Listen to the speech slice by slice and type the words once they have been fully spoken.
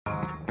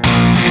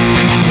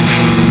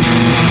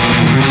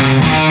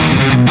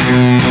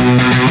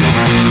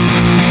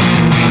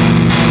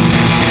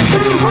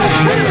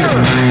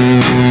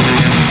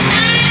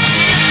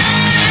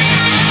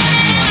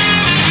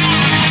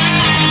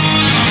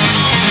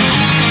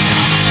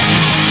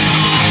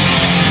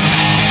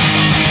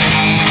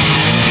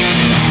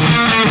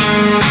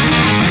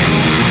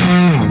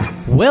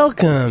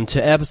Welcome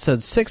to episode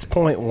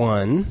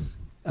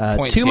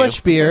 6.1. Too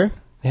much beer.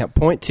 Yeah,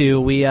 point 2.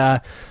 We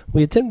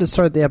attempted to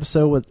start the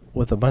episode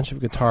with a bunch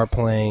of guitar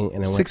playing,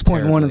 and it went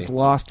 6.1 is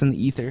lost in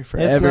the ether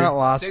forever. It's not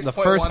lost. The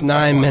first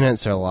 9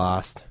 minutes are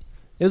lost.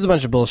 It was a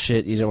bunch of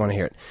bullshit. You didn't want to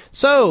hear it.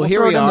 So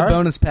here we are. The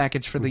bonus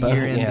package for the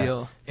year-end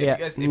deal.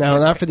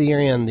 Not for the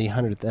year-end, the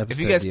 100th episode. If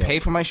you guys pay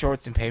for my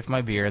shorts and pay for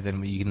my beer,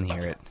 then you can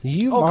hear it.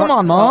 Come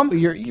on, Mom.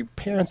 Your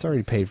parents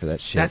already paid for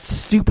that shit. That's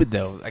stupid,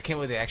 though. I can't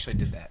believe they actually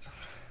did that.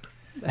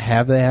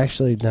 Have they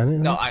actually done it?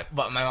 No,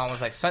 but my mom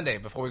was like, Sunday,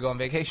 before we go on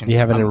vacation. Do you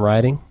have it in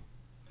writing?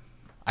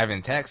 I have it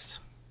in text.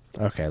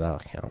 Okay, that'll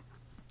count.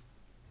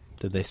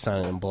 Did they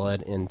sign it in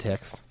blood in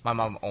text? My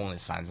mom only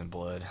signs in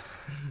blood.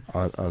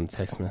 On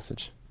text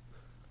message?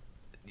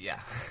 Yeah.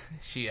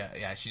 She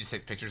just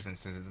takes pictures and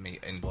sends it to me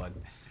in blood.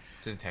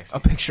 Just text me. A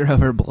picture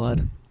of her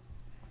blood.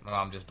 My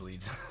mom just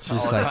bleeds She's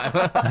all the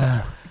like,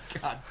 time.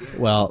 God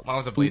damn. Well,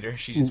 Mom's a bleeder.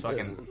 She just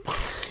fucking...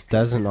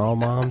 Doesn't all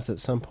moms at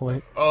some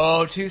point?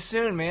 Oh, too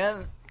soon,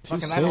 man.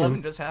 Fucking soon.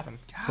 9/11 just happened.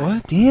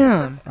 What?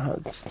 Damn.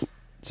 It's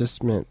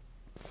just meant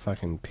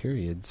fucking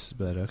periods,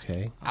 but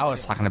okay. I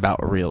was talking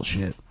about real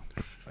shit.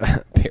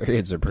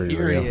 Periods are pretty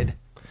Period.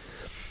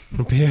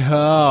 real.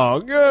 Oh,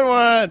 good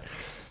one.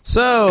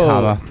 So,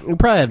 Comma. we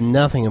probably have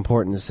nothing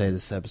important to say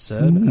this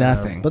episode.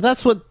 Nothing. But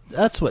that's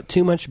what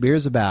Too Much Beer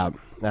is about.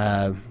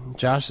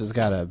 Josh has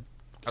got a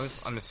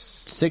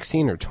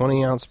 16 or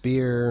 20 ounce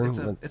beer.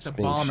 It's a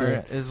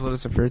bomber, is what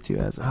it's referred to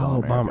as.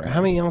 Oh, bomber.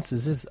 How many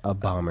ounces is a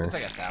bomber? It's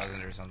like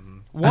 1,000 or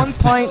something. 1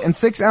 pint and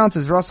 6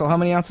 ounces. Russell, how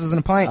many ounces in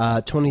a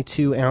pint?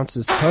 22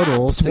 ounces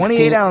total.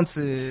 28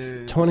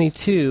 ounces.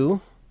 22.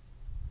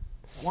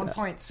 1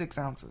 pint, 6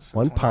 ounces.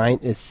 1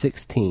 pint is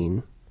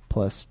 16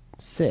 plus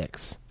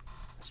 6.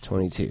 It's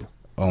 22.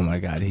 Oh my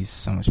god, he's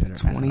so much better.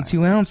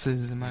 22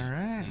 ounces, am I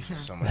right? He's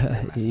so much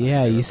better.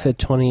 Yeah, you said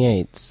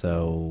 28,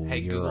 so Hey,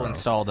 you're Google wrong.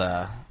 installed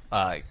a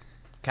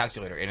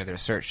calculator into their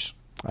search.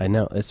 I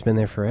know. It's been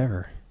there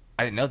forever.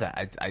 I didn't know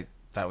that. I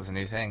that was a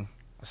new thing.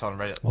 I saw it on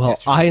Reddit. Well,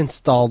 yesterday. I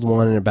installed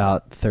one in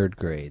about 3rd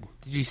grade.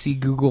 Did you see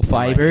Google in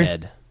my Fiber?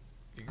 head.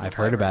 I've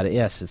heard about it,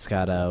 yes. It's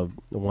got a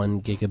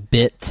 1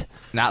 gigabit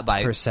Not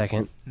by per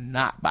second.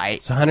 Not bite.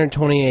 It's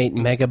 128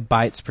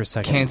 megabytes per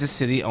second. Kansas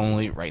City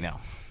only right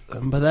now.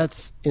 But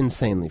that's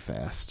insanely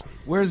fast.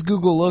 Where's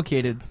Google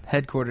located?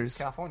 Headquarters.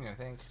 California, I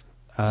think.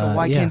 So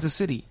why yeah. Kansas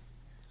City?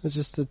 It's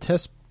just a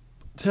test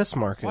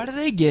market. Why do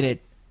they get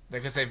it?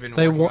 Because they've been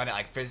They working wa- on it,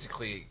 like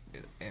physically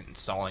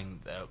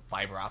installing the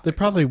fiber optics. They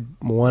probably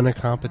won a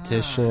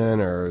competition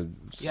or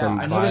some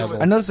I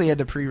viable... noticed they had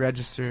to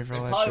pre-register for They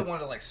all that probably shit. wanted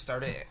to like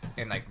start it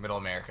in like Middle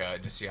America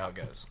and just see how it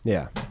goes.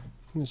 Yeah.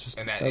 It's just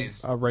And that a, is-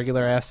 a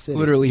regular ass city.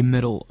 Literally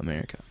middle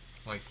America.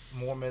 Like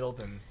more middle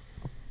than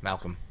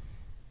Malcolm.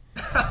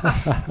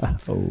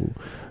 Oh. You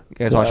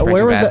guys watch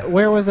where Breaking was Bad? that?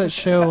 Where was that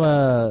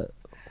show?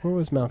 Where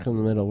was Malcolm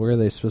in the Middle? Where are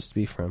they supposed to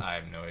be from? I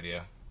have no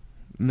idea.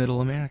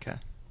 Middle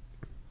America.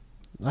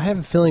 I have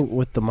a feeling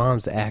with the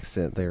mom's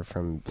accent, they're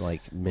from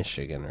like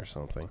Michigan or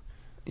something.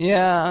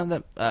 Yeah,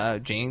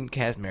 Jane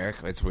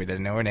Kasmerick. It's weird that I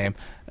know her name.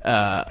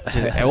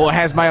 Well, it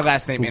has my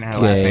last name in her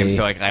last name,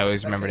 so like I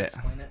always remembered it.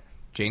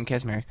 Jane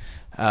Kasmerick.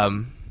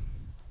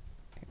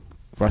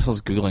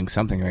 Russell's googling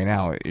something right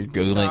now. You're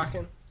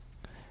googling.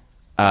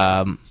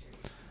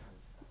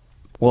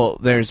 Well,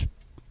 there's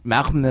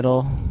Malcolm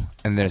Middle,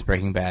 and there's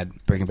Breaking Bad.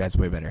 Breaking Bad's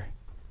way better.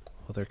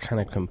 Well, they're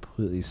kind of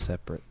completely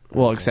separate.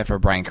 Well, except for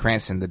Bryan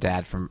Cranston, the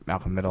dad from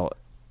Malcolm Middle,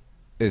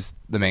 is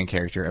the main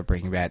character of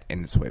Breaking Bad,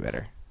 and it's way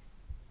better.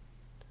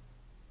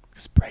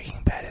 Because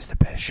Breaking Bad is the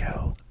best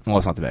show. Well,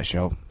 it's not the best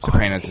show.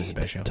 Sopranos is the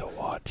best show. To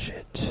watch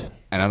it.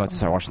 And I'm about to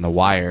start watching The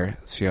Wire,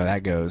 see how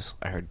that goes.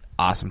 I heard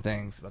awesome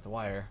things about The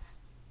Wire.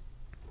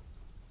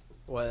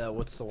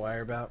 What's The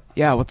Wire about?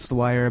 Yeah, what's The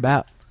Wire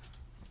about?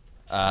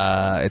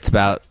 It's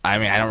about, I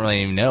don't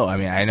really even know.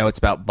 I know it's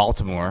about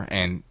Baltimore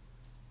and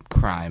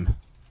crime.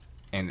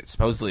 And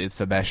supposedly it's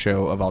the best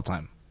show of all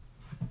time.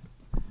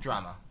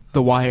 Drama.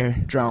 The Wire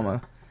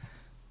drama.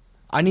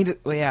 I need to.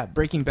 Well, yeah,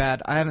 Breaking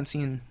Bad. I haven't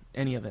seen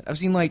any of it. I've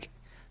seen like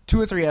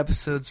 2 or 3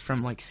 episodes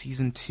from like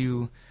season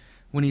 2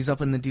 when he's up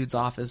in the dude's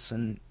office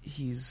and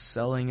he's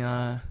selling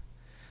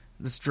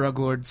this drug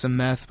lord some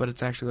meth, but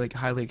it's actually like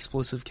highly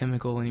explosive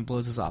chemical, and he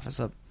blows his office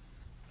up.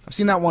 I've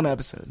seen that one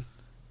episode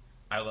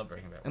I love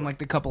Breaking Bad. and like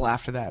the couple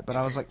after that, but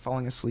I was like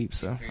falling asleep,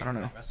 so I don't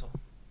know.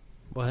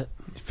 What?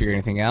 Figure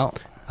anything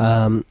out?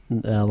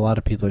 A lot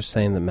of people are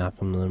saying that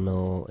Malcolm in the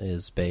Middle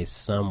is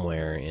based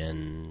somewhere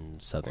in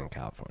Southern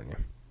California.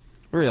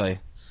 Really?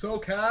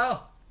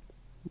 SoCal.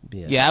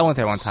 Yes. Yeah, I went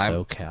there one time.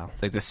 SoCal.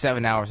 Like the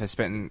 7 hours I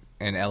spent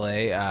in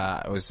L.A.,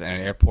 I was in an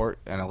airport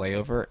and a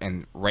layover,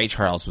 and Ray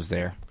Charles was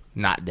there,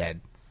 not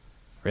dead.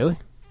 Really?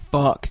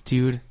 Fuck,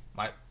 dude.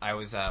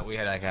 We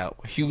had like a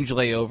huge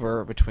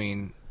layover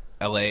between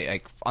L.A.,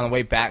 like on the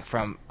way back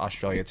from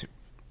Australia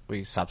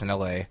we stopped in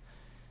L.A.,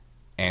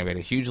 and we had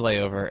a huge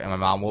layover, and my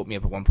mom woke me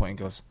up at one point and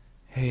goes,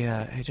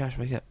 hey Josh,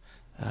 wake up.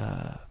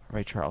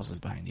 Ray Charles is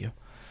behind you.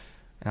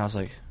 And I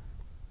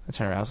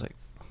turned around, I was like,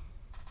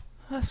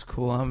 that's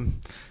cool.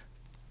 I'm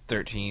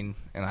 13,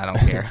 and I don't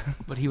care.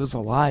 But he was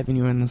alive, and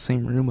you were in the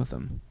same room with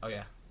him. Oh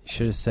yeah, You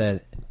should have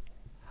said,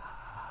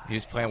 he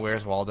was playing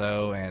Where's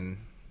Waldo, and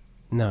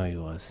no, he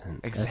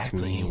wasn't.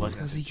 exactly, he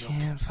wasn't. Because he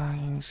can't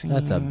fucking see.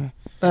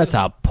 That's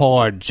a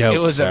poor joke, It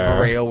was sir. a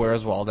Braille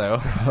Where's Waldo.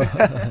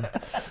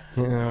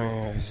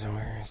 Where is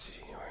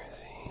he?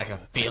 I can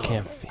feel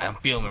can't him. feel I can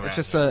feel him around. It's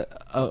just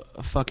a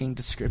fucking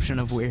description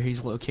of where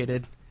he's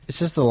located. It's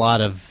just a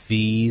lot of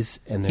V's,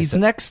 and He's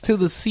next to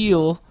the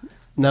seal.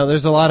 no,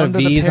 there's a lot of under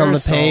the V's on the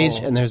parasol. page,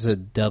 and there's a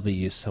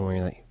W somewhere.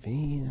 You're like,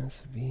 V,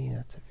 that's a V,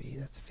 that's a V,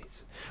 that's a V.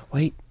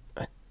 Wait.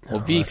 well, no,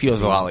 V that's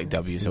feels a lot V. like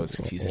W, so it's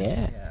confusing.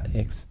 Yeah.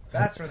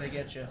 That's where they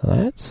get you.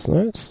 That's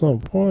the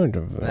point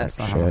of that That's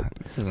not shit. how,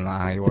 this is not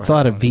how you work. It's a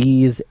lot of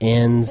V's,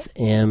 N's,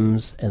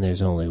 M's, and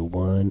there's only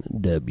one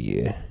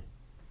W.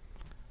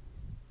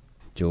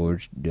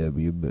 George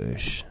W.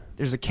 Bush.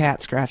 There's a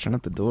cat scratching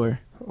at the door.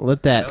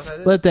 Let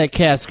that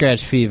cat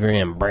scratch fever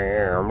in. It's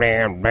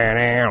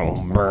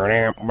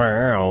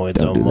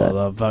a Don't do that.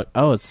 motherfucker.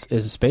 Oh, is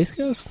it Space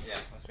Ghost? Yeah,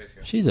 that's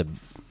basically. She's not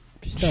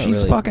She's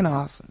really, fucking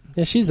awesome.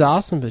 Yeah, she's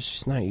awesome, but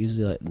she's not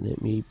usually like,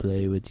 let me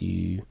play with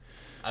you.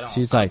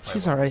 She's like,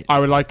 She's alright. I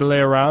would like to lay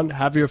around,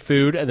 have your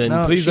food, and then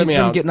No, please she's let me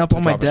been out. getting up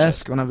on my Drop a shit.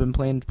 desk when I've been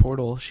playing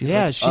Portal. She's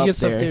Yeah, like, she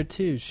gets up there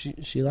too.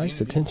 She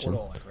likes attention.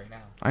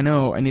 I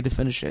know. I need to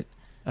finish it.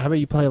 How about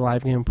you play a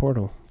live game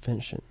Portal?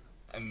 Finish it.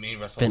 I mean,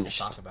 Russell Finished.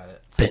 talk about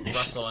it. Finish.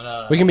 Russell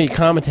and We can be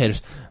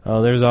commentators.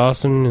 Oh, there's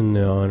Austin and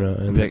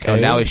like, oh,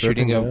 now he's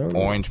shooting a an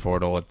orange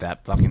portal at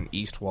that fucking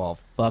east wall.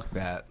 Fuck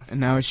that. And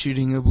now it's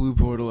shooting a blue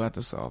portal at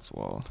the south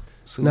wall.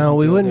 So No,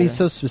 we can go wouldn't be there.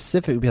 so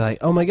specific. We'd be like,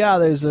 oh my god,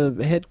 there's a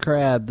head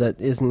crab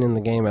that isn't in the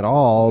game at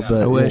all, Yeah.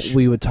 but I wish.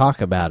 we would talk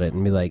about it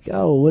and be like,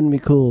 oh, wouldn't it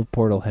be cool if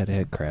Portal had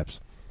head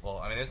crabs? Well,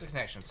 I mean, there's a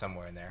connection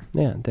somewhere in there.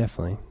 Yeah,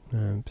 definitely.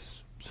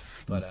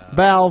 But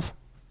Valve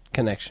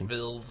connection.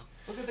 build.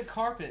 Look at the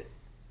carpet.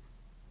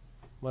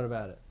 What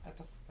about it? At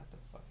the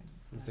fucking.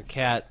 It's the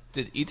cat.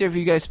 Did either of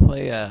you guys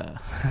play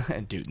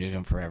Duke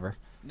Nukem Forever?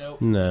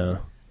 Nope. No.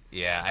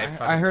 Yeah,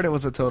 I heard it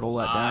was a total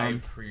I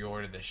letdown.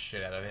 pre-ordered the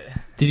shit out of it.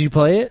 Did you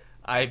play it?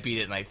 I beat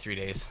it in like 3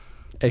 days.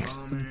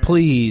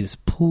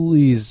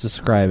 Please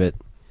describe it.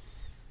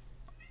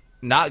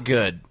 Not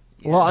good.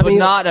 Well, I but mean,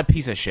 not a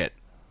piece of shit.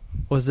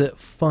 was it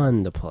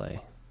fun to play?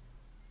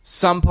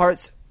 Some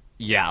parts,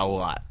 yeah, a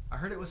lot. I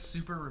heard it was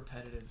super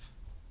repetitive.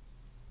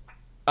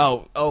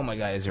 Oh my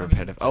god, is it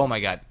repetitive? Oh my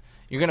god.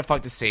 You're gonna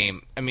fuck the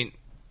same. I mean,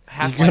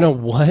 You're gonna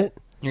what?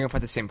 You're gonna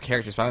fuck the same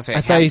characters, but I'm gonna say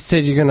I thought you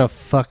said you're gonna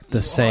fuck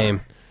the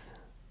same.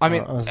 I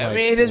mean, I was I like,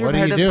 mean, it is what are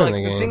you repetitive. doing But in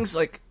like the the game? things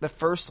like the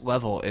first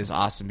level is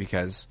awesome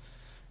because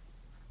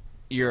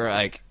you're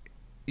like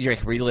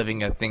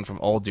reliving a thing from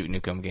old Duke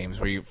Nukem games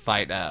where you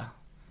fight a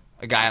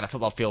guy on a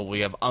football field where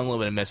you have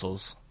unlimited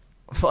missiles.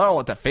 I don't know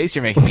what that face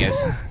you're making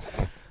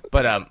is,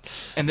 but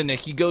and then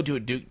like, you go to a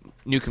Duke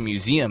Nukem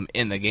museum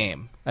in the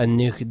game, A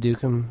Nuke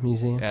Dukem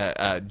museum.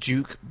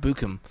 Juke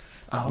Bukem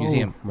Oh,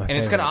 museum, my and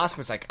it's kind favorite. of awesome.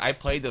 It's like I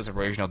played those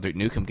original Duke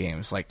Nukem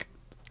games, like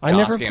I DOS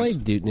never games.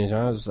 played Duke Nukem.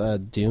 I was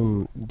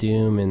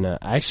Doom, and I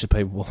actually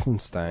played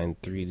Wolfenstein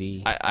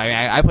 3D.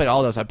 I played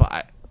all those. Have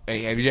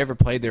you ever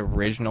played the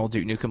original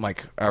Duke Nukem,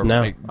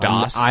 No, like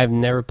DOS? I've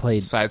never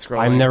played. Side-scrolling?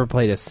 I've never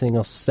played a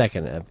single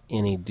second of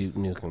any Duke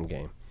Nukem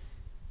game.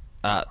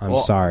 I'm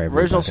sorry,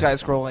 Original everybody.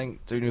 side-scrolling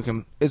Duke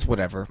Nukem is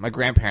whatever. My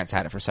grandparents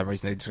had it for some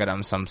reason. They just got it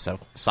on some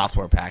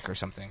software pack or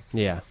something.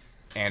 Yeah,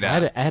 And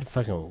I had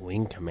fucking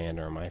Wing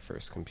Commander on my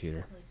first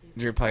computer.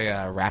 did you ever play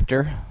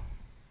Raptor?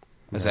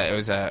 It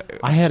was I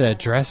had a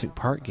Jurassic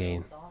Park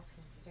game.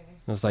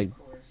 It was like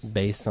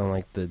based on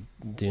like the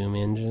Doom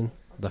engine,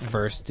 the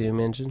first Doom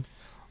engine.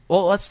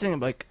 well, let's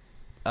think like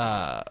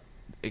the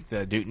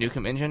Duke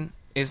Nukem engine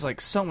is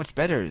like so much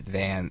better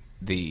than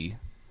the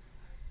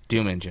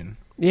Doom engine.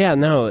 Yeah,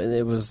 no,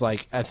 it was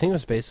like I think it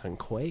was based on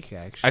Quake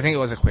actually. I think it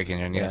was a Quake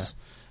engine, yes.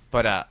 Yeah.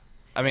 But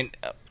I mean,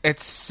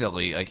 it's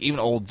silly. Like even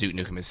old Duke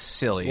Nukem is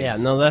silly. Yeah,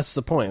 no, that's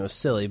the point. It was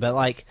silly, but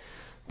like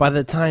by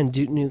the time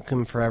Duke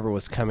Nukem Forever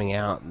was coming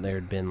out, there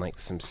had been like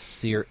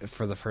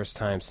for the first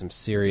time some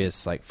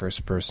serious like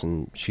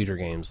first-person shooter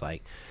games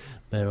like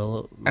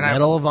Medal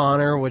of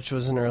Honor, which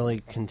was an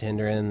early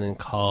contender, and then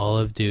Call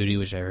of Duty,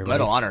 which everybody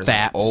Medal of Honor is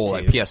faps old, to.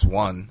 like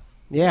PS1.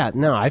 Yeah,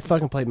 no, I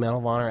fucking played Medal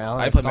of Honor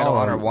Allied I played Assault Medal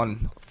of Honor on-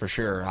 1 for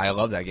sure. I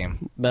love that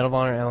game. Medal of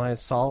Honor Allied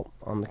Assault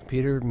on the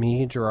computer.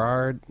 Me,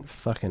 Gerard,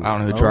 fucking. I don't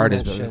know who owned Gerard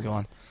is, that but shit. go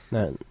on.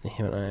 No,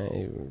 him and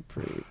I were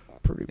pretty.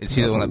 Is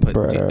he the one that put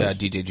bros.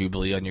 DJ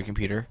Jubilee on your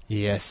computer?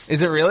 Yes.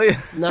 Is it really?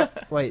 No,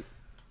 wait,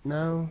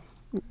 no.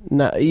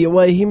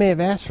 Well, he may have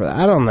asked for that.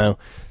 I don't know.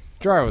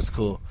 Gerard was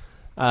cool.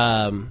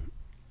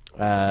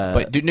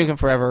 But Duke Nukem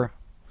Forever.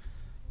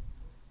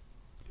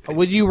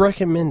 Would you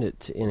recommend it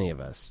to any of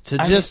us? To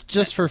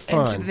just for And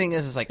fun? the thing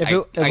is like If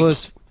I it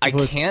was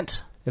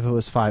can't. If it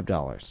was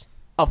 $5.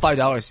 Oh,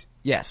 $5.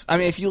 Yes. I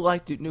mean, if you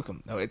like Duke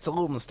Nukem, though, it's a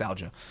little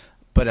nostalgia.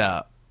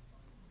 But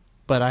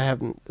But I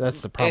haven't.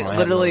 That's the problem. I it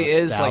have no literally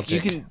is like you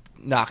nostalgic-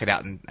 can knock it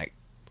out in like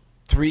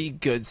 3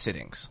 good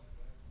sittings.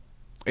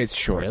 It's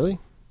short. Really?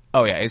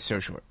 Oh yeah, it's so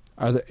short.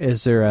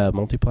 Is there a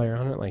multiplayer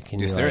on it? Like, can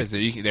Yes, you, there like,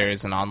 is. There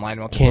is an online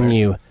multiplayer. Can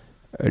you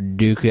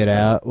duke it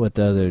out with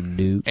other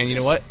dukes? And you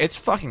know what? It's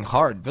fucking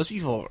hard. Those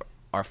people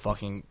are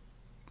fucking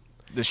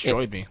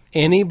destroyed me.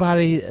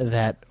 Anybody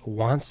that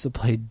wants to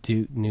play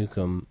Duke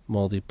Nukem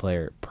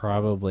multiplayer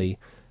probably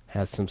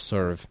has some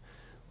sort of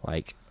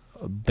like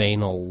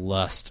banal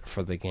lust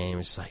for the game.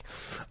 It's like,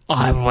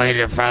 I've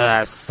waited for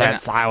this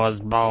since I was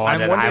born,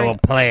 I'm and I wondering- will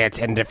play it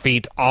and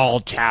defeat all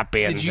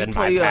champions Did you in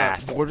play my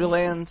path.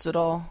 Borderlands at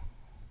all?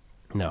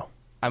 No.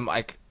 I'm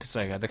like, cause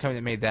like the company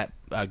that made that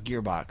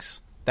Gearbox.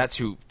 That's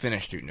who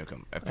finished Duke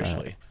Nukem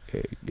officially.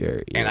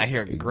 And I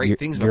hear great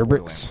things about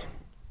Borderlands.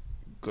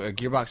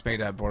 Gearbox made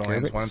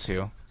Borderlands Gearbox? 1 and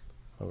 2.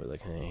 What we're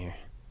looking at here.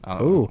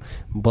 Oh, Ooh,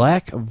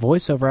 black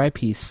voice over IP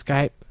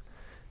Skype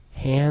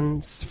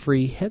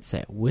hands-free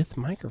headset with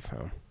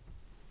microphone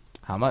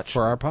how much?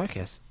 for our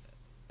podcast.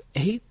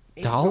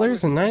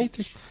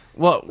 $8.93.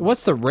 Well,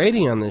 What's the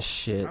rating on this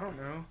shit? I don't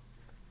know.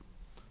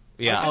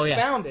 yeah. I just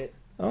found it.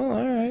 Oh,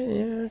 all right.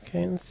 Yeah,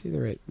 okay. Let's see the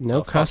rate. No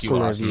Oh, fuck custom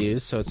you, Austin.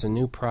 reviews, so it's a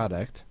new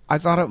product. I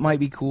thought it might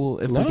be cool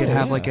if No, we could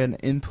have yeah. like an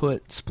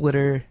input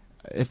splitter.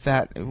 If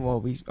that, well,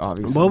 we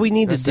obviously What we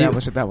need to do-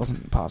 established that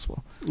wasn't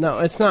possible. No,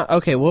 it's not.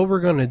 Okay, what we're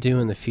going to do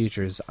in the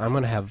future is I'm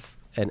going to have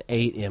an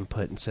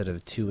 8-input instead of a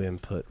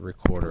 2-input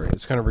recorder.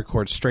 It's going to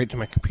record straight to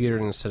my computer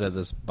instead of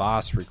this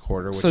Boss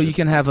recorder. Which So you is-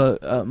 can have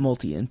a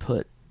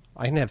multi-input.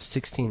 I can have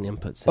 16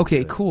 inputs. Okay,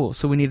 into it. cool.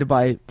 So we need to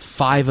buy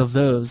 5 of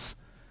those.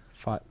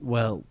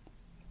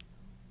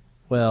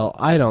 Well,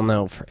 I don't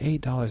know. For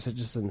 $8, it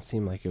just doesn't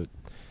seem like it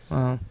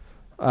would.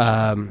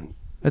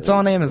 It's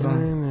on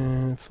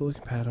Amazon. Fully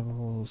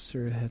compatible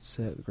Stereo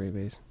headset, great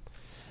bass.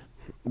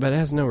 But it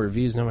has no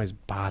reviews. Nobody's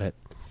bought it.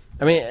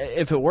 I mean,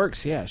 if it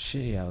works, yeah,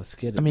 shit, yeah, let's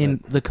get it. I mean,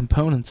 but- the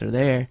components are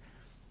there.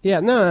 yeah,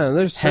 no,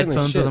 there's certainly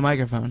Headphones shit. with a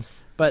microphone.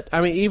 But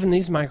I mean, even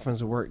these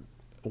microphones would work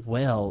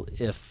well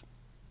if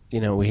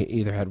we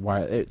either had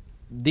wire.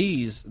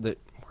 These that,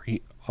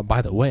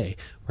 by the way,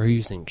 we're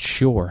using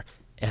Shure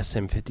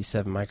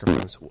SM57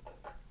 microphones.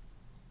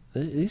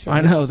 These are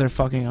I know they're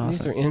fucking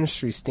These are awesome.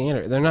 industry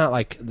standard. They're not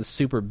like the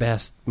super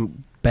best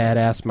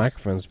badass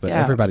microphones, but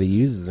Yeah. everybody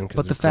uses them.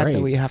 But the fact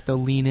that we have to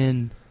lean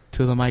in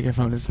to the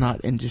microphone is not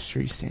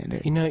industry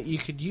standard. you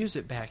could use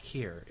it back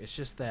here. It's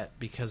just that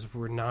because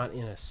we're not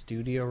in a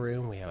studio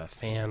room, we have a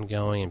fan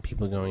going and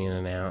people going in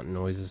and out and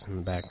noises in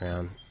the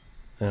background.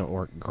 They don't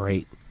work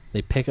great.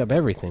 They pick up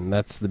everything.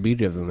 That's the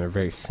beauty of them. They're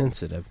very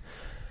sensitive.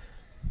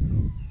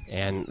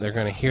 And they're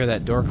going to hear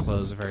that door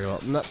close very well.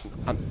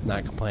 I'm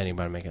not complaining,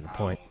 but I'm making a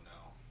point.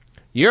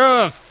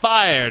 You're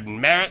fired,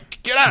 Merrick.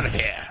 Get out of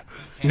here.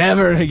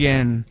 Never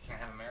again. Can't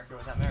have America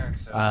without Merrick.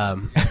 So.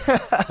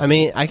 I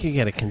mean, I could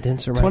get a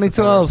condenser microphone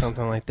 2012. or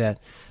something like that.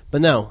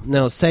 But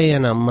no, say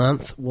in a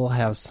month we'll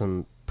have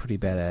some pretty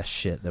badass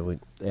shit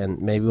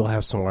and maybe we'll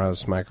have some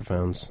wireless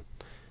microphones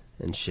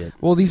and shit.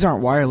 Well, these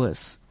aren't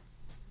wireless.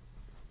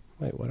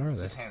 Wait, what are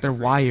they? They're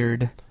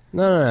wired.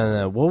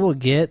 No. What we'll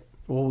get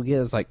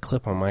is like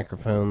clip-on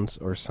microphones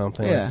or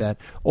something Yeah. like that,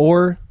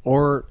 or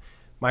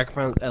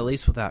microphones at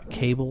least without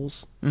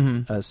cables,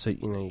 Mm-hmm. so you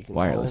can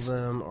Wireless. hold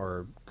them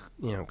or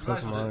clip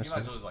them on or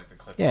something. like the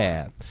clip.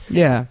 Yeah.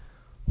 Yeah.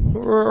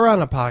 We're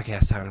on a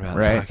podcast talking about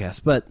Right. the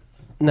podcast, but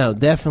no,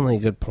 definitely a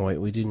good point.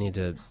 We do need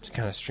to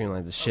kind of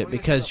streamline the shit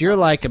because you're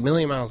like a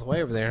million miles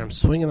away over there. And I'm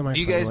swinging the Do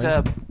microphone. you guys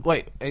away.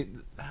 wait?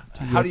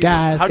 How do you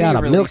guys how do got you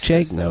a release milkshake?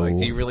 this, though? Like, No.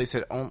 do you release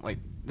it on like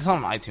it's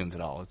not on iTunes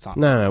at all? It's not.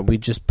 No, we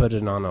just put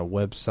it on a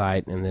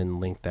website and then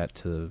link that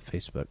to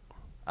Facebook.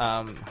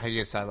 How do you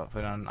guys decide about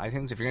putting it on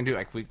iTunes? If you're gonna do it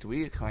like week to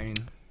week, I mean,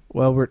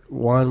 Well,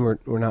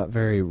 we're not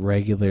very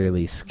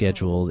regularly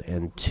scheduled,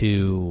 and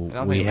two, I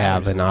don't we think it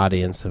have matters. an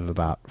audience of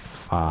about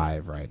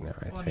 5 right now.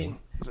 I think.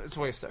 it's a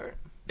way to start.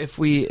 If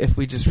we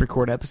just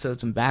record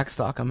episodes and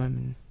backstock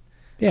them,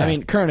 Yeah. I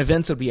mean, current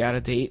events would be out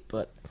of date,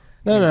 but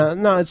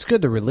no. It's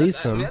good to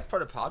release I mean, them. that's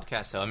part of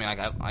podcasts, though. I mean,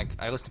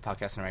 I listen to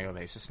podcasts on a regular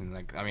basis, and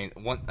it's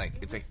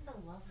like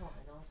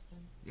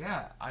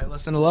yeah, I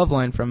listened to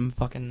Loveline from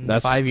fucking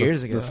 5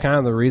 years ago. That's kind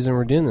of the reason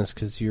we're doing this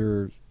because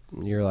you're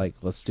like,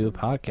 let's do a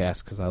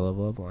podcast because I love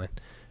Loveline,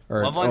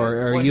 or Loveline-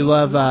 or what- you who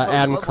love loves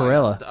Adam Loveline?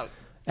 Carolla.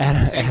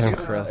 Adam Same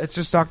Carolla. It's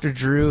just Dr.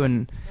 Drew,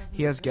 and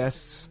he has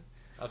guests.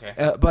 Okay.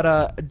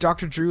 But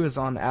Dr. Drew is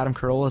on Adam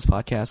Carolla's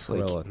podcast. Like,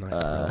 Carolla, not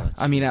Carolla.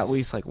 I mean, at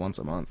least like once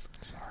a month.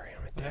 Sorry,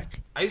 I'm a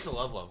dick. I used to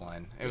love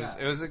Loveline. It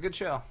was a good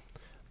show.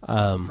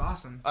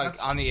 Awesome.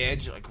 Like on the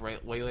edge, like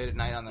way late at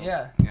night on the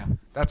Yeah. yeah.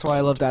 That's why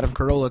I loved Adam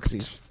Carolla, because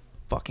he's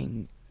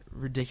fucking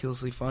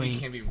ridiculously He funny.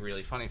 can be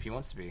really funny if he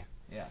wants to be.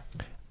 Yeah.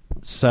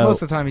 So,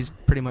 Most of the time, he's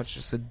pretty much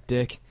just a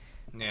dick.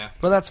 Yeah.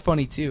 But that's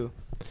funny too.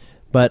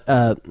 but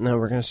no,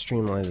 we're gonna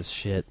streamline this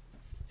shit,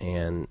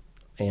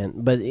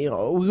 but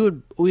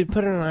we'd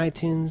put it on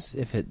iTunes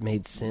if it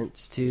made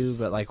sense to.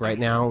 But like right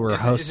now, we're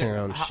hosting our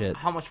own shit.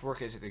 How much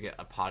work is it to get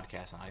a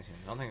podcast on iTunes?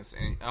 I don't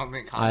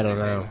think it costs I don't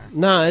know. anything.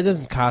 No, it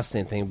doesn't cost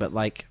anything, but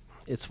like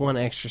it's one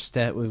extra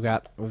step. We've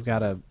got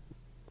a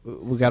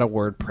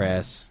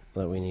WordPress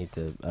that we need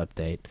to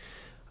update.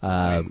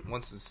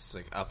 Once it's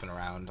like up and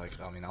around, like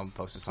I'll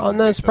post this. Oh On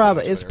no, Facebook and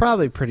it's Twitter.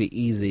 probably pretty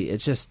easy.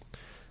 It's just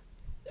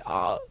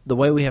the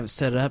way we have it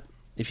set up.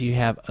 If you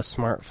have a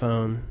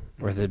smartphone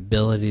or the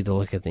ability to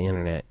look at the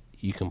internet,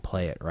 you can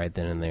play it right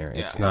then and there.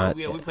 Yeah, It's not.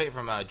 We play it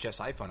from Jeff's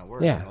iPhone at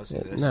work. Yeah, and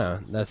listen to this. no,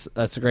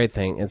 that's a great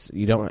thing. It's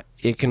you don't.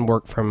 It can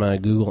work from a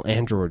Google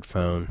Android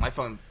phone. My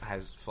phone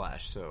has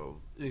Flash, so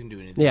you can do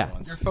anything Yeah. you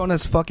want. Your phone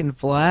has fucking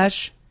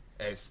Flash.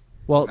 It's,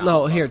 Well,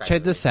 no, it's here, not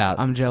check this out.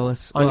 I'm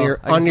jealous. On Well, your-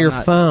 I guess on I'm your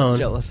not phone- as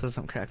jealous as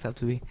I'm cracked up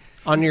to be.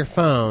 On your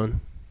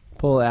phone,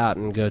 pull it out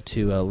and go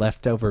to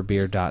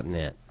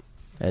leftoverbeer.net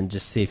and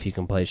just see if you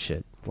can play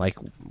shit. Like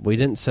we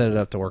didn't set it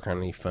up to work on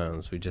any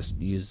phones. We just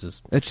used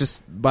this. It's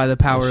just by the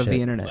power of Shit.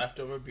 the internet.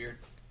 leftover beer.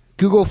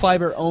 Google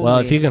Fiber only. Well,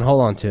 if you can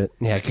hold on to it,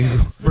 yeah,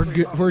 Google.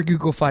 we're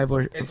Google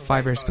Fiber It's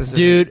fiber way- specific.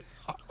 Dude,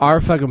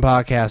 our fucking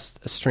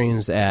podcast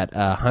streams at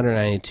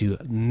 192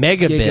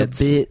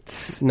 megabits.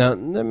 Gigabits. No,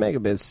 the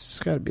megabits. It's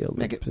got to be a little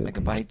bit.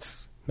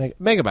 Megabytes.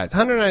 Megabytes.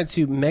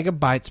 192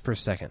 megabytes per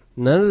second.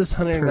 None of this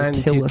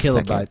 192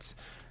 kilosecond.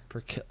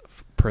 kilobytes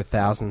per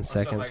thousand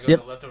seconds.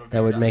 Yep.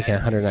 That would make it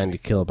 190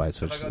 kilobytes,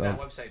 So which if is I go to that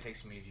website, it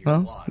takes me to your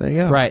Well, blog. there you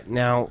go. right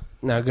now.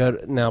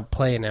 Now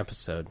play an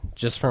episode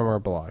just from our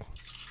blog.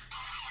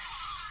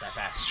 That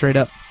fast. Straight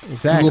up.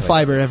 Exactly. Google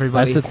Fiber,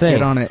 everybody. That's the thing.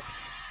 Get on it.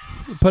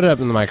 Put it up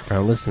in the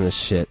microphone. Listen to this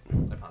shit.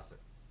 I paused it.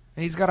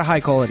 He's got a high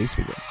quality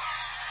speaker.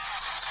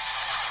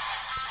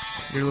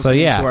 You're listening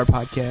yeah. to our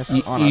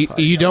podcast on our You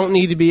podcast. don't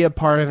need to be a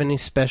part of any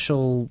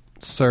special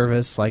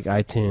service like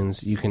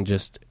iTunes. You can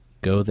just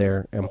go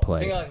there and The thing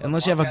play. I like about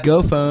Unless you have a podcasts-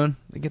 Go phone,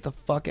 then get the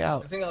fuck The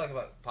out. thing I like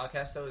about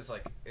podcasts though is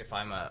like if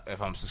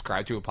I'm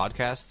subscribed to a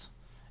podcast,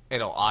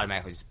 it'll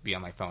automatically just be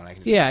on my phone. I can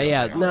just Yeah, go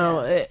yeah. there.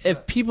 No,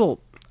 if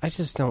people, I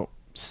just don't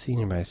see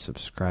anybody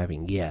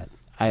subscribing yet.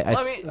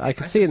 I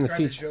can see it in the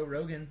future. Joe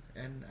Rogan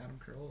and Adam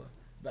Carolla,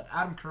 but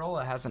Adam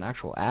Carolla has an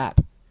actual app.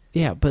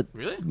 Yeah, but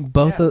Really?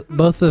 both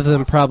of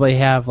them probably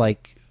have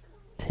like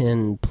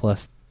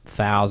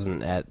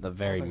 10,000+ at the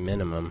very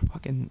minimum.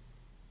 Fucking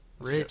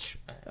rich.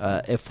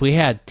 If we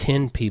had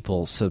 10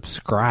 people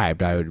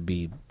subscribed, I would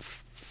be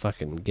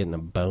fucking getting a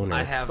boner.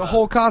 I have The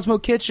whole Cosmo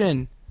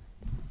Kitchen.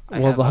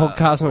 well, the whole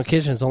Cosmo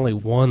Kitchen is only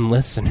one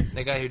listener.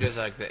 the guy who does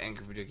like the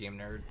Angry Video Game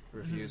Nerd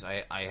reviews.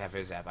 I have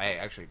his app. I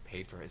actually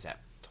paid for his app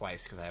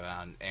twice because I have it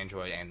on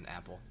Android and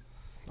Apple.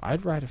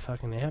 I'd write a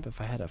fucking app if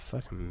I had a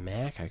fucking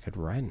Mac. I could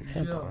write an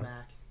app on.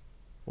 Mac.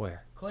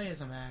 Where? Clay is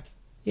a Mac.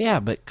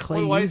 Yeah, but Clay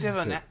Wait, why did uses you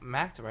have a it.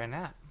 Mac to write an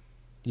app?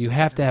 You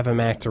have to have a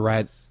Mac to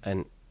write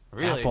an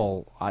Really?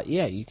 Apple.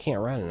 Yeah, you can't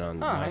write it on,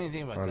 Huh, I Mac- didn't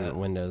think about on that.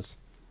 Windows.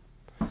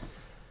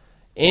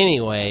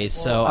 Anyway,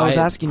 so I was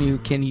asking you,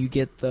 can you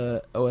get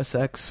the OS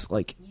X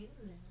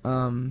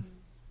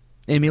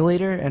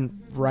emulator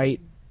and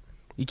write?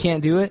 You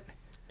can't do it.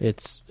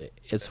 It's It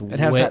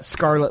has that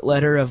scarlet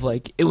letter of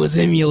like it was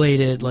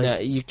emulated. Like no,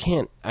 you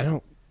can't. I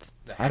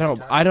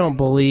don't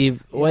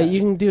believe. Well, you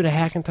can do the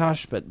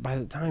Hackintosh, but by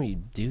the time you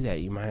do that,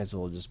 you might as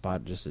well just buy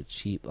just a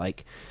cheap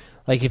like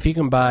if you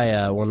can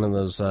buy one of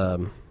those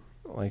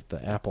like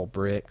the Apple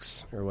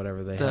bricks or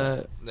whatever they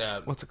have.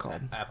 the what's it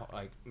called? Apple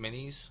like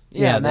minis.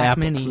 Yeah, the Mac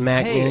Apple, Mini.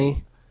 Mac Hey.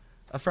 Mini.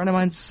 A friend of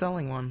mine's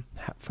selling one.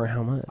 For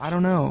how much? I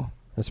don't know.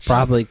 It's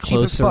probably Cheap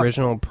close as to fuck.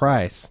 original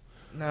price.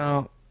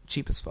 No,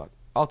 cheap as fuck.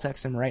 I'll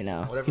text him right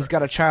now. Whatever. He's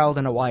got a child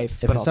and a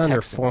wife, If but it's I'll under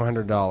text him.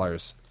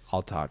 $400,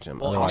 I'll talk to him.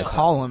 Well, I'll Otherwise,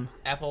 call him.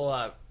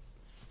 Apple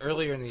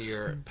earlier in the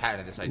year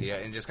patented this idea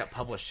and just got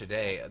published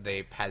today.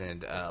 They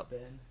patented a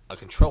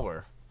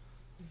controller.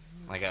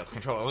 Like a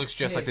controller. It looks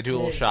just like the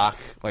DualShock,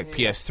 like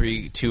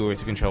PS3, 2 or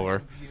 3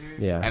 controller.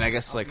 yeah. And I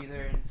guess like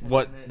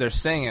what they're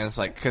saying is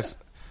like because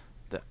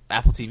the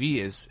Apple TV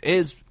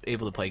is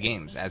able to play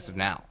games as of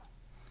now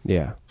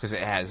Yeah. because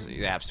it has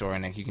the App Store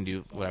and like you can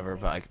do whatever.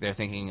 But like they're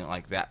thinking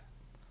like that.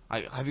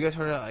 Like, have you guys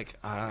heard of like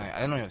I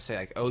don't even say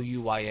like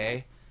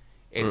OUYA?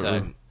 It's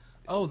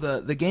Oh,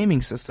 the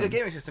gaming system. the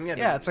gaming system. Yeah,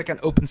 Yeah, it's like an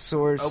open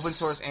source. open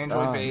source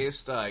Android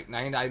based, like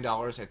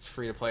 $99. It's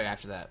free to play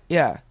after that.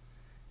 Yeah.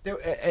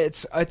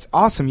 It's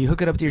awesome. You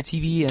hook it up to your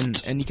TV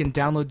and you can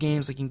download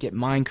games. Like you can get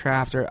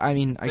Minecraft or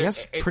I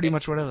guess pretty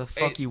much whatever the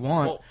fuck you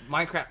want. Well,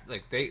 Minecraft,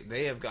 like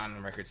they have gone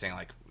on record saying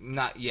like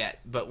not yet,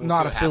 but we'll Not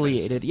see what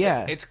affiliated.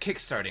 Yeah. happens. It's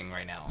kickstarting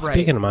right now. Right.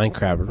 Speaking of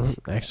Minecraft, I don't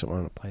actually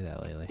want to play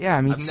that lately. Yeah,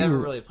 I mean, I've never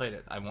really played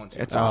it. I want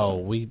to. It's Oh,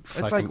 awesome. we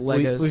fucking, like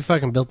Legos. We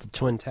fucking built the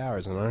Twin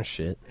Towers on our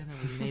shit. And then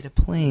we made a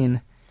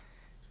plane,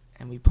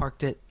 and we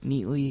parked it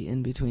neatly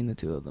in between the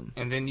two of them.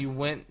 And then you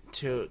went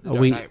to the Oh, Dark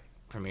we- Knight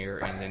premiere,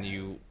 and then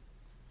you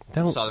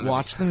Don't saw the movie.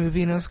 Watched the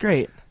movie, and it was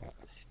great.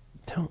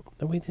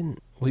 we didn't.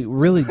 We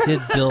really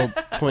did build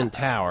Twin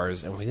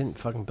Towers, and we didn't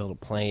fucking build a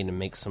plane and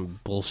make some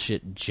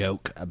bullshit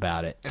joke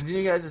about it. And then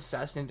you guys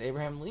assassinated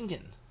Abraham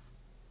Lincoln.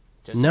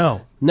 Just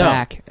No.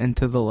 Back and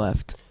to the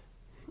left.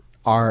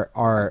 Our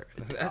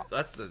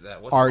that's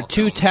that wasn't our all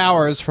two filmed.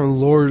 towers from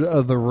Lord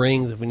of the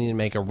Rings. If we need to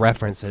make a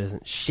reference that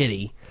isn't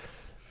shitty,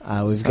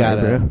 we've got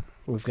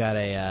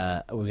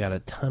a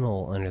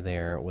tunnel under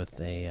there with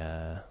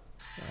a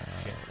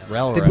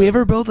railroad. Did we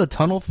ever build a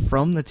tunnel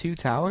from the two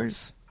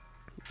towers?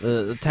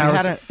 The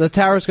had towers. The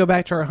towers go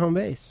back to our home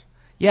base.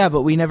 Yeah,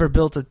 but we never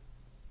built a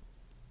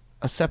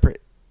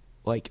separate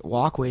like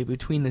walkway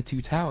between the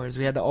two towers.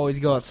 We had to always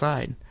go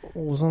outside. It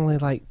was only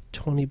like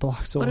 20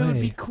 blocks away. But it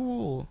would be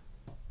cool.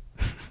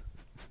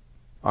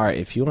 All right,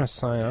 if you want to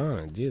sign on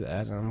and do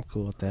that, I'm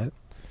cool with that.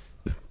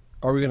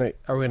 Are we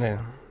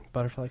gonna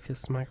butterfly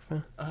kiss the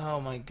microphone? Oh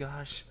my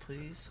gosh,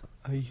 please.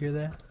 Oh, you hear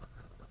that?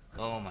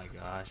 Oh my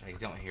gosh, I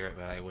don't hear it,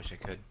 but I wish I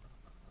could.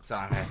 So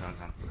I have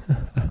headphones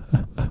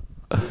on.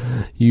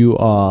 You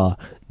are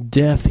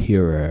deaf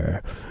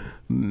hearer,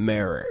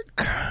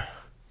 Merrick.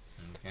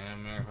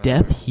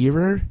 Deaf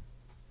hearer?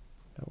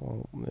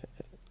 Well,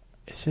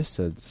 it's just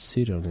a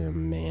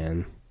pseudonym,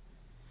 man.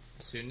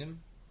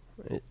 Pseudonym?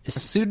 A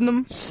It's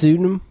pseudonym?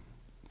 pseudonym.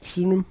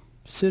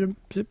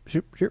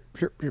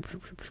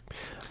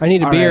 I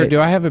need a All beer. right. Do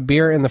I have a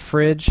beer in the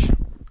fridge? I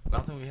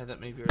don't think we had that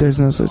many beers. There's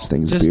no such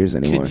thing as Just beers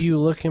anymore. could you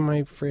look in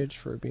my fridge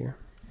for a beer,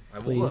 I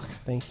will please? look.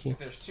 Thank you. If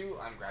there's two,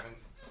 I'm grabbing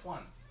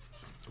one.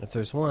 If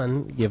there's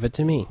one, give it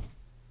to me.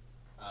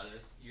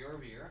 There's your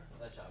beer.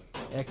 That's how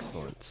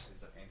Excellent.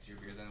 It's a fancier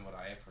beer than what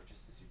I have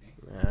purchased this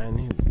evening. I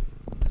knew.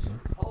 This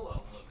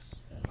Polo looks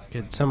like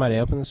Could somebody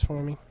open this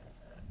for me?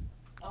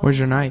 Where's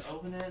your knife?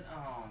 Open it?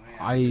 Oh,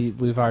 man.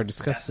 We've already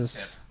discussed That's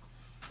this.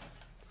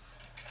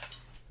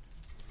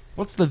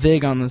 What's the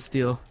VIG on this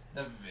deal?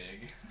 The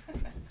Vig.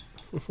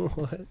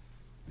 What?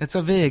 It's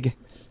a VIG.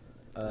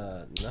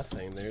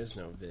 Nothing. There is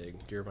no VIG.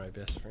 You're my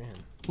best friend.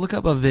 Look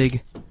up a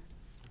VIG.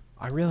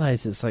 I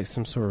realize it's like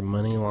some sort of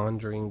money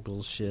laundering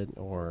bullshit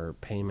or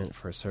payment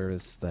for a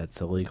service that's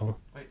illegal.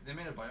 Wait, they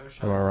made a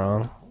Bioshock. Am I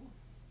wrong?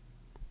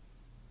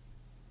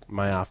 Am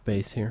I off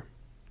base here?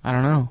 I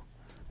don't know.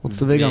 What's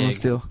the VIG on this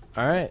VIG. deal?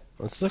 All right,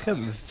 let's look up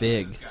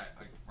VIG. This guy,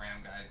 like,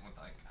 random guy I went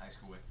to like high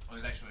school with. Well,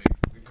 it was actually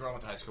the girl I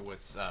went to high school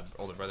with.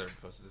 Older brother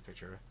posted this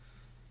picture.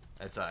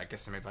 It's I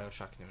guess they made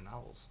Bioshock new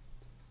novels.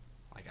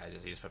 Like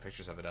he just put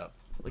pictures of it up.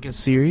 Like a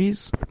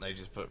series? They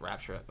just put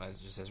Rapture up. It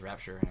just says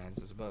Rapture and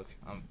it's a book.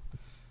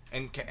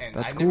 And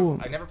That's I cool.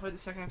 I never played the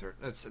second and third.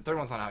 The third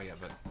one's not out yet,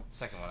 but the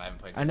second one I haven't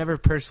played. I never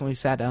personally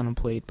sat down and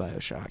played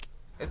Bioshock.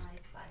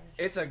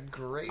 It's a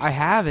great. I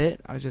have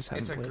it. I just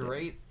haven't It's a played it.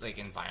 great like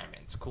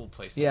environment. It's a cool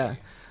place. To Yeah. be.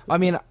 I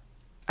mean,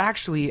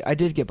 actually, I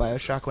did get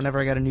Bioshock whenever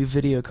I got a new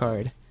video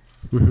card.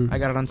 Mm-hmm. I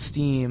got it on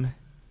Steam,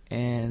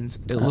 and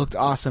it looked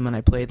awesome, and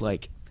I played,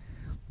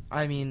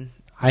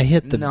 I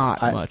hit the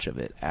not I, much of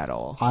it at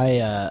all.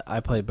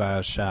 I played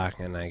BioShock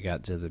and I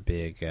got to the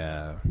big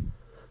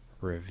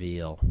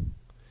reveal.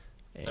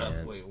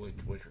 And Which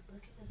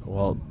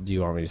well, do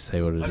you want me to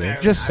say what it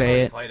is? Just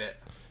say it. Played it.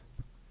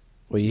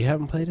 Well, you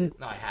haven't played it.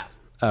 No, I have.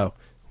 Oh,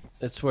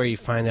 it's where you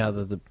find out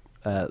that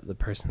the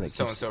person that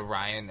So and keeps, so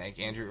Ryan, like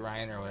Andrew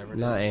Ryan or whatever.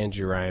 not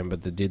Andrew Ryan,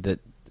 but the dude that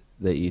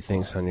you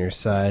think's on your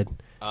side.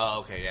 Oh,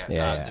 okay, yeah.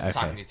 Yeah, It's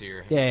okay. talking you through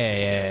your.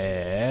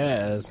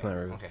 Yeah. That's not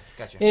real. Okay,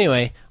 gotcha.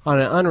 Anyway, on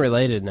an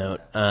unrelated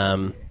note,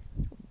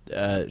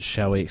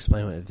 shall we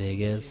explain what a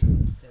VIG is?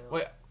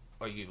 Wait,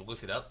 you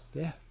looked it up?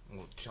 Yeah.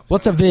 Well,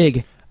 What's a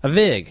VIG? A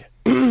VIG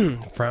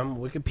from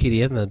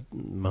Wikipedia, the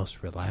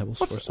most reliable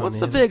source on What's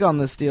the the VIG on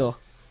this deal?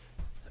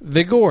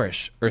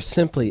 Vigorish, or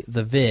simply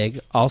the VIG,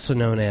 also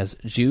known as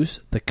juice,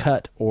 the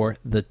cut, or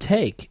the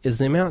take, is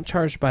the amount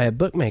charged by a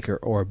bookmaker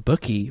or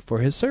bookie for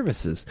his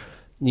services.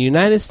 In the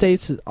United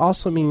States, it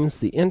also means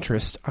the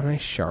interest on a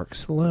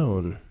shark's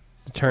loan.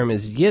 The term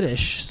is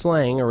Yiddish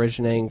slang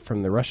originating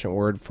from the Russian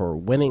word for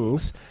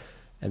winnings,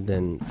 and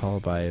then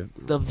followed by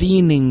The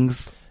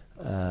Wienings.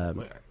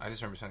 Wait, I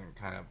just remember something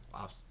kind of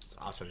off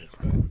of this.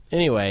 But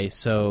anyway.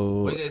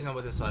 So what do you guys know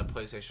about this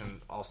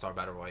PlayStation All-Star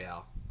Battle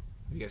Royale?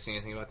 Have you guys seen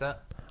anything about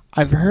that?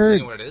 I've You heard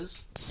know what it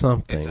is?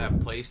 something. It's a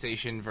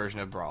PlayStation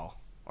version of Brawl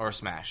or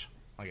Smash,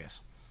 I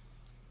guess.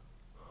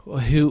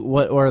 What are the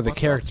What the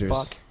characters?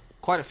 fuck?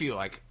 Quite a few,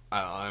 like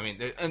I mean,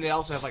 and they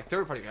also have like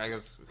third-party. I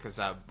guess because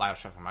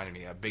Bioshock reminded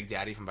me, Big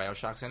Daddy from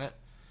Bioshock's in it.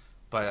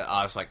 But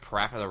it's like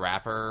Parappa the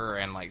Rapper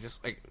and like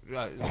just like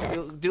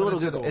do a little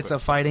Google. It's a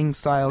fighting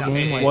style No,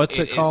 game. Like, What's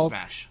it is called?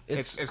 Smash.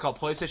 It's- It's called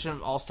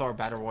PlayStation All-Star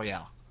Battle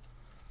Royale.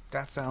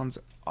 that sounds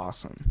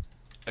awesome.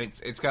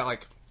 It's got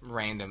like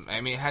random.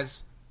 I mean, it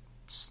has,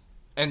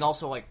 and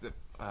also like the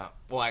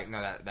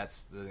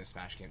that's the new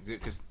Smash game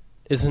because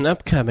Is an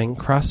upcoming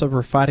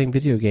crossover fighting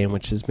video game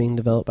which is being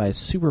developed by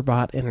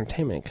Superbot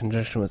Entertainment in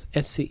conjunction with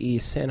SCE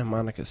Santa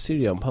Monica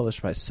Studio and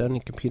published by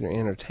Sony Computer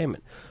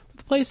Entertainment. For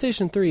the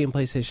PlayStation 3 and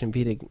PlayStation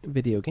Vita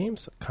video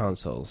games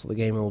consoles, the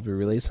game will be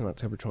released on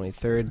October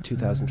 23rd,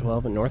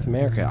 2012 in North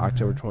America,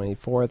 October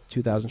 24th,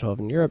 2012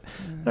 in Europe,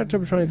 and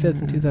October 25th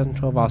in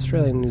 2012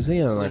 Australia and New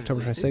Zealand, and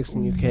October 26th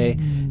in UK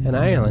and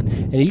Ireland.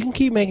 And you can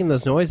keep making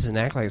those noises and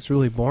act like it's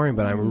really boring,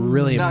 but I'm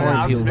really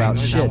informing people about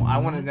shit. I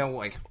want to know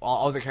like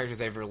all the characters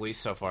they've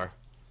released so far.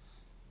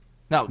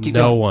 No, keep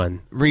No going.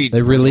 one. Read.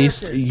 They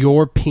released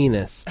your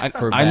penis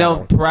for I know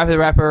battle. Parappa the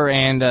Rapper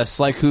and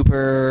Sly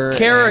Cooper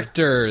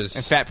Characters.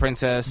 and Fat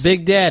Princess.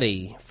 Big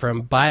Daddy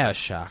from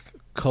BioShock.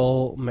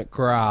 Cole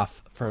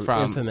McGrath from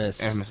Infamous.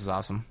 Infamous is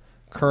awesome.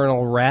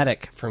 Colonel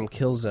Raddick from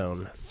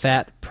Killzone.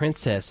 Fat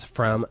Princess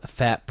from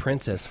Fat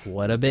Princess.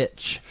 What a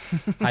bitch.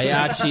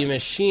 Hayashi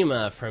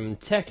Mishima from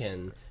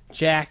Tekken.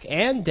 Jack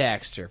and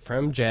Daxter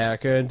from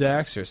Jack and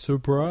Daxter.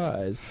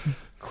 Surprise.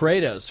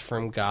 Kratos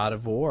from God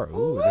of War.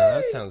 Ooh, now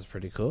that sounds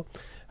pretty cool.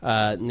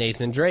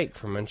 Nathan Drake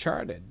from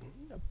Uncharted.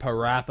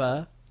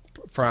 Parappa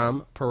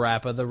from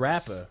Parappa the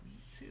Rapper.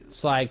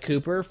 Sly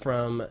Cooper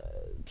from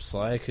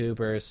Sly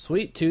Cooper.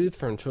 Sweet Tooth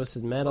from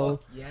Twisted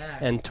Metal. Yeah.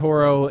 And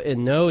Toro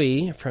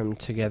Inoue from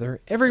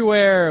Together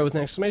Everywhere with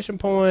an exclamation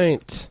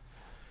point.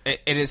 It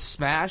is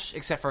Smash,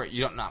 except for you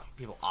don't knock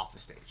people off the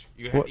stage.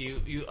 What? Okay.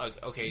 You You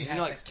have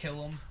know, like to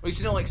kill them. well,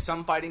 you know, like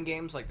some fighting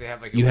games, like they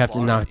have like a You little have to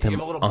bar, knock you have them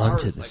a little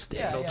onto bar, the like,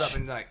 stage. Builds Yeah. up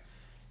and like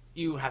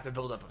you have to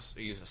build up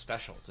use a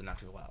special to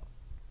knock people out.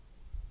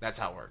 That's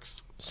how it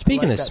works.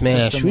 Speaking like of that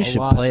Smash, system we a should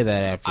lot. play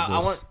that after I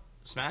this. want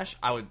Smash.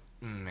 I would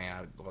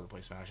love to play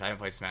Smash. I haven't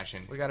played Smash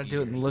in. We got to do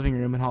it in the years. living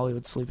room in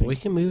Hollywood sleeping. We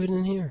can move it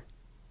in here.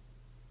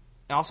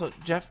 And also,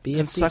 Jeff, BFD.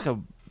 can suck a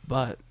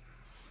butt.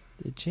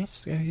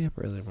 Jeff's got to get up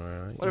early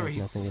tomorrow. Whatever. He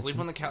He's has nothing to sleep say.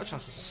 on the couch. I'm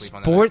supposed to sleep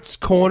on Sports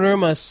Corner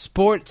must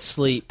sports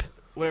sleep.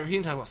 Whatever. He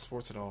didn't talk about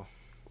sports at all.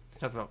 He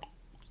talked about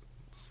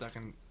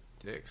sucking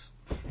dicks.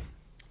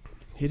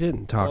 He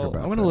didn't talk Well,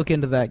 about I'm gonna that. look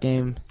into that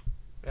game.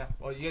 Yeah.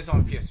 Well, you guys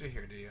don't have PS3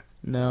 here, do you?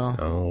 No.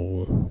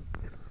 Oh.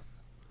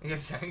 You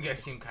guys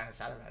seem kind of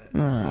sad about it.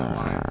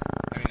 Ah.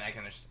 I mean, I can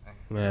understand.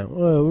 Yeah.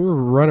 Well, we were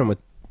running with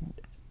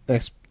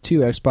two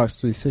Xbox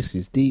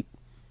 360s deep.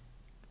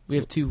 We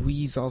have 2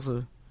 Wii's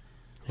also,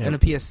 Yeah. and a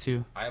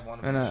PS2, I have one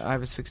of and each. I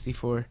have a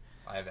 64,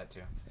 I have that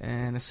too.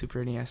 and a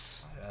Super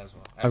NES. I have that as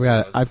well.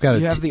 I've got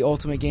You a have the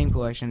ultimate game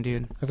collection,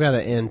 dude. I've got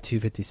an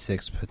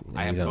N256, but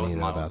I you have don't both need to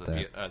know models about of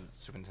that. the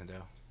Super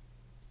Nintendo.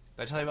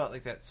 Did I tell you about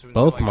like that? Super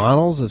Both Nintendo, like,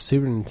 models of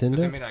Super Because they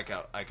Nintendo. made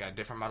like a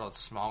different model that's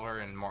smaller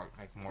and more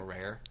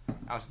rare.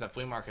 I was at the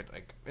flea market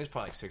it was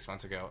probably like 6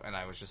 months ago, and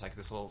I was just like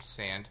this little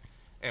stand,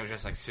 and it was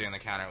just like sitting on the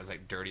counter. It was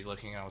like dirty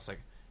looking, and I was like,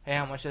 "Hey,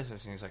 how much is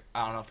this?" And he's like,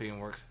 "I don't know if it even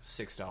works.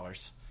 $6." I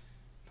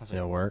was like,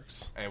 It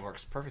works. "It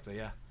works perfectly.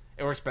 Yeah,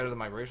 it works better than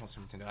my original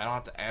Super Nintendo. I don't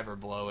have to ever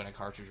blow in a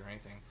cartridge or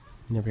anything."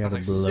 Never I got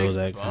was to like, blow $6.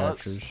 that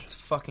cartridge. It's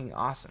fucking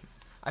awesome.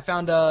 I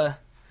found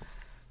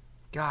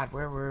God,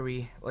 where were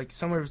we? Like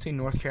somewhere between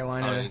North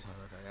Carolina, Oh, you told me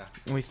about that,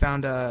 yeah. and we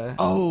found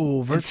Oh,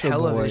 a Virtual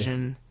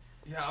television.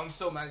 Yeah, I'm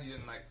so mad you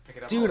didn't like pick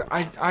it up. Dude,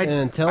 I In a I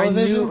knew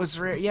television? it was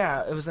rare.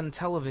 Yeah, it was in a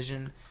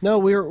television. No,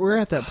 we're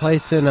at that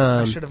place in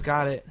I should have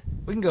got it.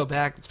 We can go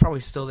back. It's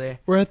probably still there.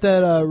 we're at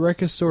that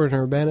record store in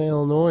Urbana,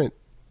 Illinois.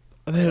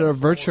 They had a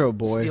Virtual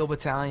Boy. Steel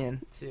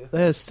Battalion too.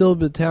 They had a Steel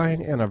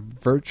Battalion and a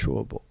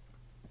Virtual Boy.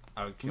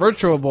 I would kill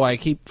Virtual Boy. I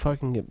keep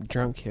fucking getting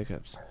drunk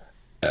hiccups.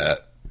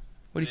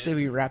 What do you say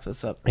we wrap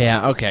this up?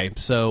 Yeah. Okay.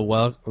 So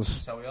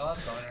So we all have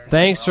fun.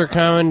 thanks for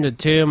coming to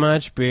Too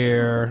Much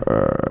Beer.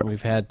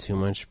 We've had too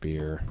much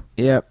beer.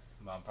 Yep.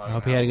 I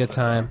hope you had a good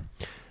time.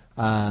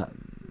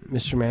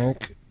 Mr.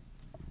 Merrick.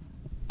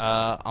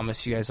 I'll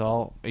miss you guys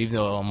all, even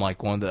though I'm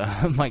like one of the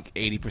I'm like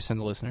 80% of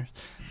the listeners.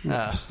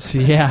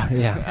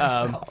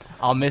 Yeah.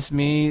 I'll miss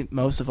me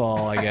most of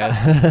all, I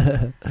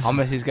guess. I'll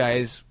miss these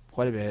guys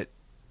quite a bit,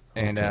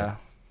 and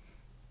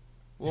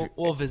Okay.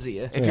 We'll visit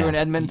you. if you're in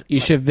Edmond, You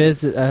should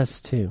visit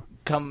us too.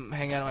 come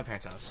hang out at my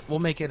parents' house. We'll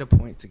make it a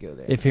point to go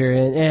there. If you're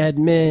in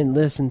Edmond,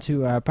 listen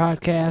to our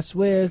podcast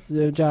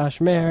with Josh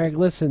Merrick.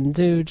 Listen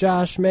to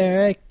Josh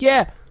Merrick.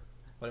 Yeah.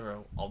 Whatever,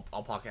 I'll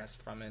podcast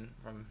from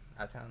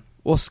out of town.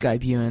 We'll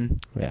Skype you in.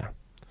 Yeah.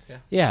 Yeah.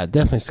 Yeah,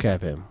 definitely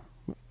Skype him.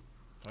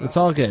 It's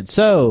all good.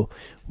 So,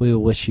 we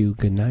will wish you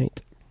good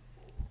night.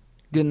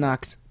 Good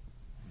night.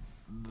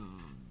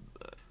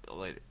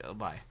 Later,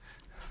 bye.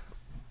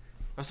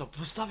 So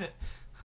stop it.